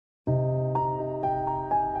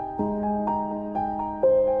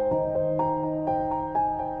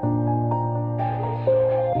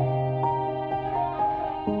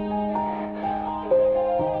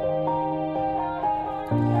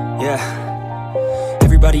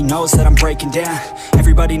Everybody knows that I'm breaking down.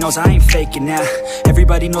 Everybody knows I ain't faking now.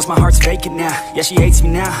 Everybody knows my heart's vacant now. Yeah, she hates me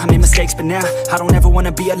now, I made mistakes but now I don't ever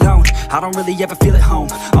wanna be alone. I don't really ever feel at home.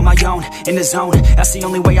 On my own, in the zone, that's the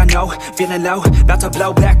only way I know. Feeling low, about to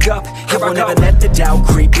blow back up. Here I won't ever let the doubt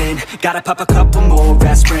creep in. Gotta pop a couple more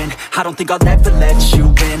aspirin. I don't think I'll ever let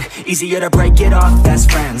you in. Easier to break it off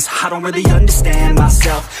best friends. I don't really understand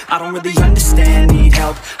myself. I don't really understand, need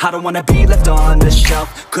help. I don't wanna be left on the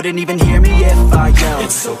shelf. Couldn't even hear me if I yelled.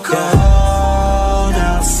 It's so cold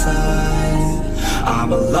outside,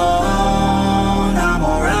 I'm alone, I'm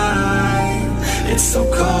alright. It's so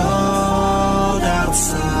cold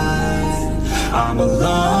outside, I'm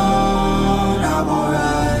alone.